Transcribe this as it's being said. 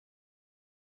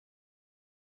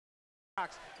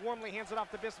Warmly hands it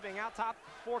off to Bisping, out top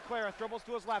for Clareth, dribbles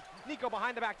to his left, Nico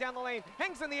behind the back, down the lane,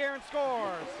 hangs in the air and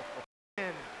scores!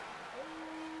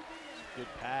 Good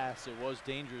pass, it was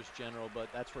dangerous, General, but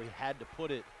that's where he had to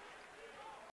put it.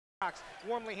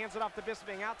 Warmly hands it off to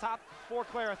Bisping, out top for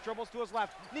Clareth, dribbles to his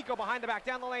left, Nico behind the back,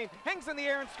 down the lane, hangs in the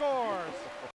air and scores!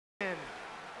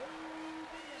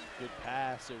 Good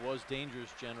pass, it was dangerous,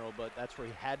 General, but that's where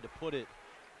he had to put it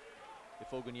if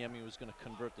Oguniemi was going to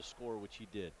convert the score, which he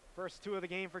did. First two of the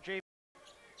game for JV.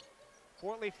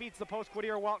 Portley feeds the post,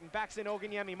 Quadir Welton, backs in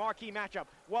Oguniemi, marquee matchup.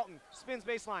 Welton spins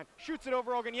baseline, shoots it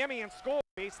over Oguniemi and scores.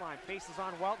 Baseline, faces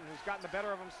on Welton, who's gotten the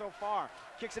better of him so far.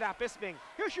 Kicks it out, Bisping,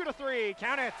 he'll shoot a three,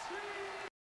 count it!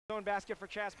 Zone basket for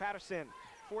Chaz Patterson.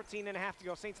 14.5 to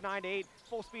go, Saints 9-8,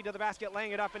 full speed to the basket,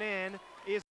 laying it up and in.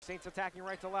 Is Saints attacking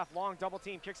right to left, long double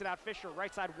team, kicks it out, Fisher,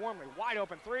 right side Warmly, wide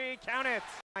open three, count it!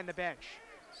 Behind the bench.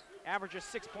 Averages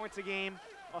 6 points a game,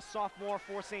 a sophomore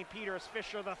for St. Peter's.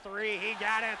 Fisher the three, he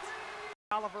got it!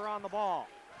 Oliver on the ball.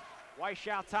 Weish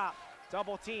out top,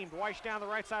 double teamed, Weish down the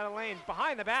right side of the lane,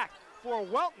 behind the back for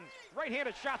Welton.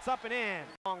 Right-handed shots up and in.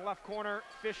 Long left corner,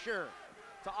 Fisher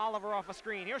to Oliver off a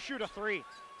screen. He'll shoot a three,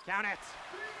 count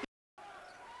it!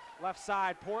 Left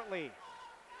side, Portley.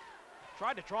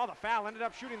 Tried to draw the foul, ended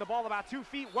up shooting the ball about 2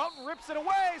 feet. Welton rips it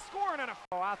away, scoring and a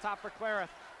foul. Out top for Clareth.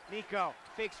 Nico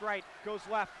fakes right, goes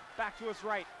left, back to his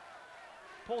right.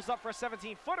 Pulls up for a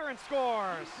 17-footer and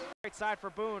scores. Right side for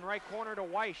Boone, right corner to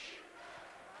Weish.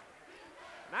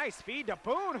 Nice feed to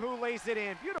Boone, who lays it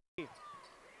in beautifully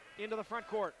into the front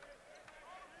court.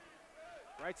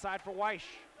 Right side for Weish.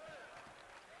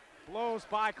 Blows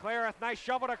by Clareth, nice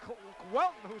shovel to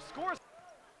Welton, who scores.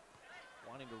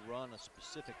 Wanting to run a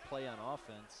specific play on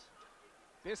offense.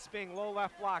 Bisping, low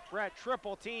left block, Brett,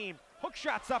 triple team. Hook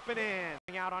shots up and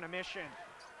in. Out on a mission.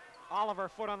 Oliver,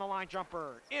 foot on the line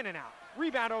jumper, in and out.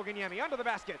 Rebound Oguniemi, under the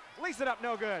basket, lace it up,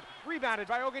 no good. Rebounded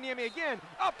by Oguniemi again,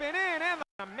 up and in, and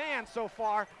a man so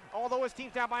far. Although his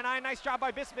team's down by 9, nice job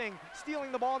by Bisping,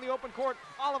 stealing the ball in the open court.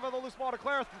 Oliver, the loose ball to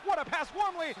Clareth, what a pass,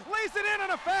 Warmly, lays it in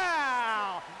and a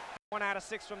foul! 1 out of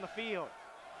 6 from the field.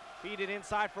 Feed it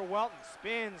inside for Welton,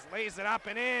 spins, lays it up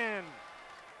and in.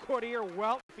 Quadir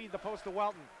Welton, feed the post to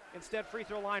Welton. Instead, free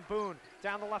throw line, Boone,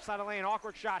 down the left side of the lane,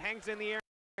 awkward shot, hangs in the air.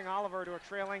 Oliver to a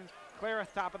trailing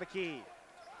Clareth, top of the key.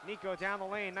 Nico down the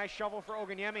lane, nice shovel for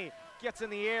Oguniemi, gets in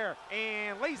the air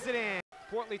and lays it in.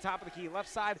 Portley, top of the key, left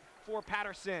side for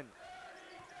Patterson.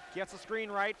 Gets a screen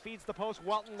right, feeds the post,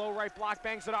 Welton, low right block,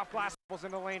 bangs it off glass. Into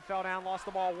the lane, fell down, lost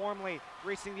the ball. Warmly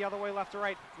racing the other way, left to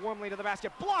right. Warmly to the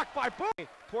basket, blocked by Boone.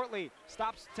 Portley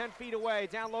stops 10 feet away,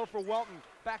 down low for Welton.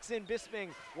 Backs in Bisping.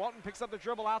 Welton picks up the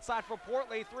dribble outside for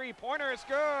Portley. Three-pointer is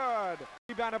good.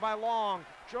 Rebounded by Long.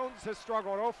 Jones has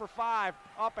struggled, 0 for 5.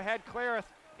 Up ahead, Clareth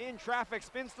in traffic,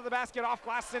 spins to the basket, off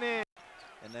glass and in.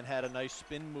 And then had a nice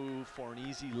spin move for an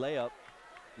easy layup.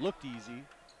 Looked easy.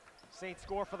 Saints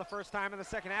score for the first time in the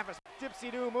second half. A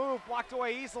dipsy-do move, blocked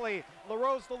away easily.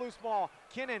 LaRose the loose ball.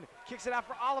 Kinnan kicks it out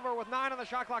for Oliver with 9 on the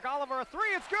shot clock. Oliver, a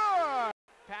three, it's good!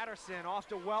 Patterson off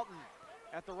to Welton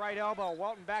at the right elbow.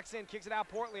 Welton backs in, kicks it out.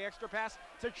 Portley, extra pass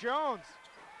to Jones.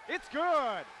 It's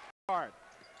good!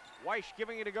 Weish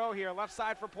giving it a go here, left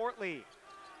side for Portley.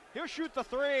 He'll shoot the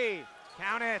three.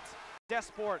 Count it.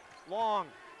 Desport, Long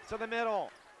to the middle.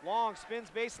 Long spins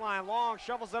baseline. Long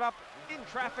shovels it up in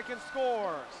traffic and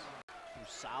scores.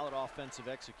 Solid offensive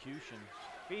execution.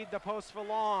 Feed the post for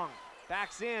Long.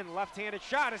 Backs in, left-handed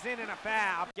shot is in and a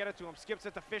foul. Get it to him, skips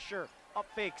it to Fisher. Up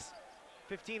fakes.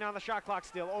 15 on the shot clock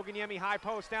still. Oguniemi high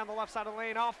post down the left side of the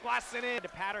lane, off glass and in. To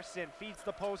Patterson, feeds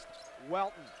the post,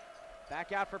 Welton.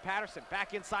 Back out for Patterson,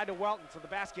 back inside to Welton, to the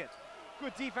basket.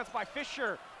 Good defense by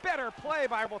Fisher. Better play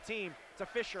by our team to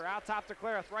Fisher. Out top to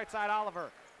Clareth, right side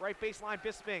Oliver. Right baseline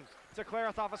Bisping to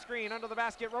Clareth off a screen, under the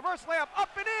basket, reverse layup, up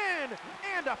and in,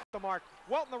 and up the mark.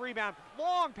 Welton the rebound,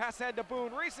 long pass head to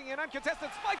Boone, racing in, uncontested,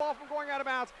 spike ball from going out of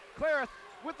bounds. Clareth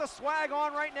with the swag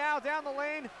on right now, down the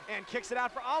lane, and kicks it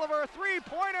out for Oliver,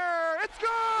 three-pointer, it's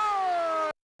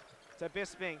good! To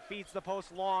Bisping, feeds the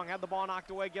post Long, had the ball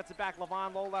knocked away, gets it back,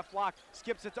 Levon, low left block,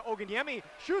 skips it to Oguniemi,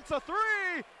 shoots a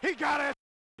three, he got it!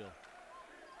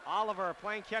 Oliver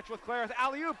playing catch with Clareth,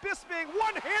 alley-oop, Bisping,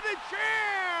 one-handed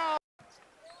jam!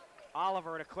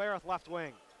 Oliver to Clareth, left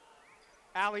wing.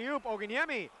 Alley-oop,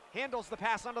 Oguniemi handles the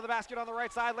pass under the basket on the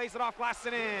right side, lays it off glass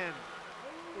and in.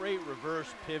 Great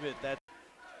reverse pivot.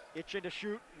 Itching to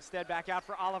shoot, instead back out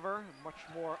for Oliver, much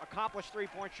more accomplished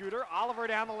three-point shooter. Oliver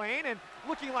down the lane and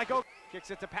looking like kicks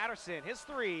it to Patterson. His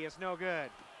three is no good.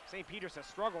 St. Peter's has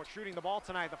struggled shooting the ball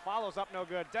tonight. The follow's up no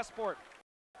good. Desport.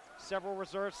 Several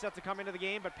reserves set to come into the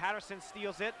game, but Patterson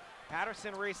steals it.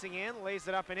 Patterson racing in, lays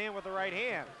it up and in with the right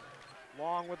hand.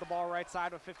 Long with the ball right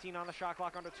side with 15 on the shot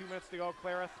clock, under 2 minutes to go.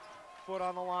 Clarith, foot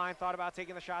on the line, thought about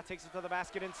taking the shot, takes it to the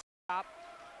basket and stop.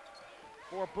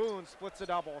 For Boone, splits a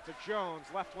double to Jones,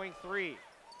 left wing three.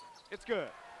 It's good.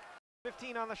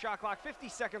 15 on the shot clock, 50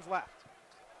 seconds left.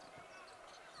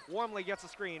 Wormley gets a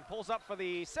screen, pulls up for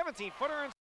the 17-footer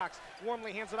and stocks.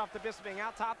 Wormley hands it off to Bisping,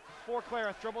 out top for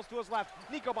Clarith, dribbles to his left.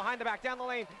 Nico behind the back, down the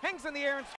lane, hangs in the air and